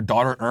hearing that your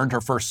daughter earned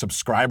her first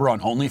subscriber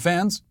on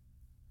OnlyFans?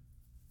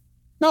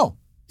 No,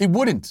 it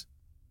wouldn't,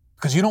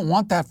 because you don't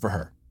want that for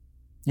her.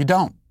 You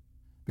don't.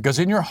 Because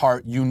in your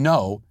heart, you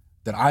know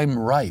that I'm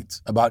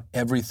right about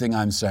everything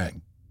I'm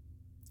saying,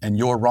 and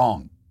you're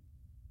wrong.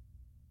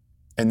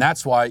 And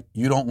that's why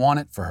you don't want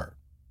it for her.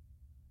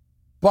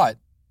 But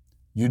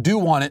you do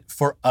want it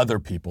for other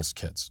people's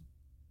kids,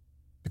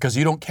 because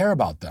you don't care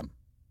about them.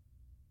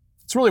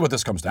 It's really what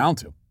this comes down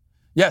to.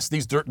 Yes,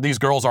 these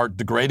girls are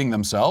degrading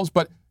themselves,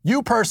 but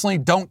you personally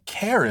don't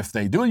care if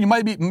they do. You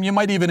might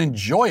even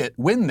enjoy it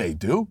when they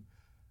do,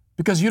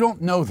 because you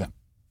don't know them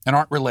and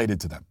aren't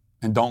related to them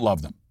and don't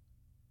love them.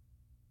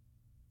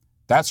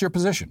 That's your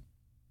position,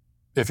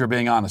 if you're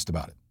being honest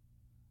about it.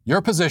 Your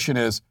position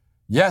is,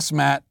 yes,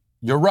 Matt,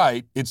 you're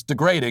right, it's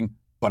degrading,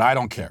 but I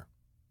don't care.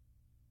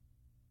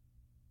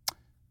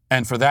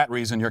 And for that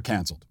reason, you're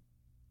canceled.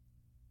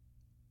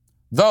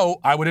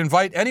 Though I would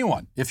invite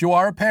anyone, if you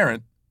are a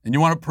parent and you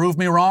want to prove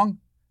me wrong,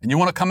 and you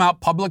want to come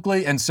out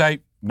publicly and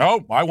say,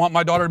 no, I want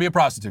my daughter to be a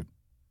prostitute,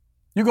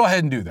 you go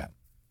ahead and do that.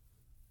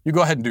 You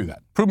go ahead and do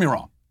that. Prove me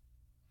wrong.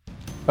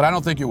 But I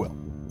don't think you will.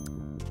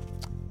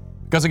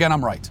 Because again,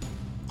 I'm right.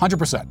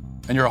 100%.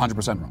 And you're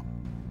 100% wrong.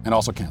 And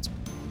also canceled.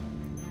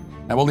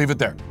 And we'll leave it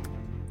there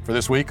for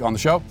this week on the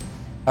show.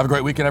 Have a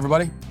great weekend,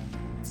 everybody.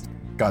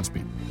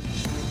 Godspeed.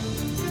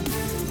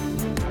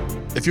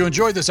 If you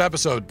enjoyed this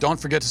episode, don't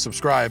forget to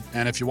subscribe.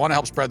 And if you want to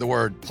help spread the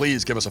word,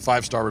 please give us a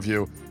 5-star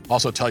review.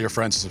 Also tell your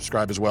friends to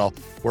subscribe as well.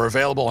 We're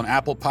available on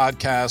Apple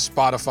Podcasts,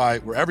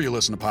 Spotify, wherever you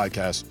listen to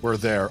podcasts, we're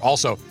there.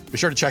 Also, be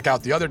sure to check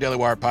out the other Daily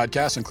Wire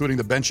podcasts, including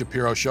The Ben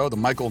Shapiro Show, The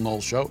Michael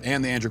Knowles Show,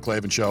 and The Andrew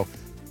Klavan Show.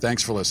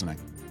 Thanks for listening.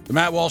 The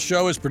Matt Walsh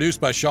Show is produced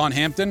by Sean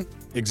Hampton,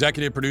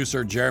 executive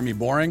producer Jeremy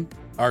Boring.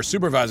 Our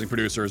supervising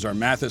producers are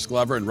Mathis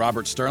Glover and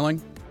Robert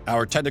Sterling.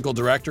 Our technical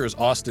director is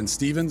Austin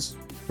Stevens.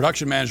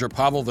 Production manager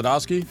Pavel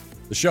Vodosky.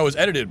 The show is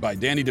edited by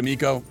Danny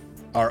D'Amico.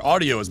 Our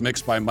audio is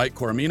mixed by Mike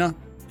Coromina.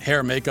 Hair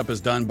and makeup is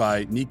done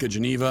by Nika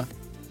Geneva.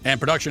 And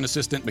production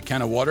assistant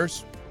McKenna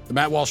Waters. The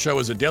Matt Walsh Show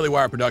is a Daily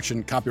Wire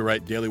production,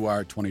 copyright Daily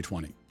Wire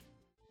 2020.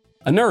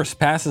 A nurse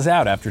passes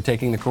out after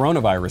taking the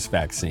coronavirus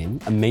vaccine,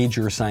 a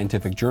major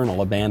scientific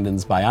journal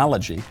abandons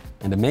biology,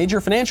 and a major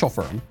financial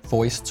firm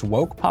foists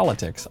woke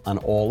politics on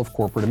all of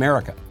corporate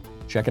America.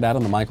 Check it out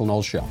on The Michael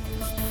Knowles Show.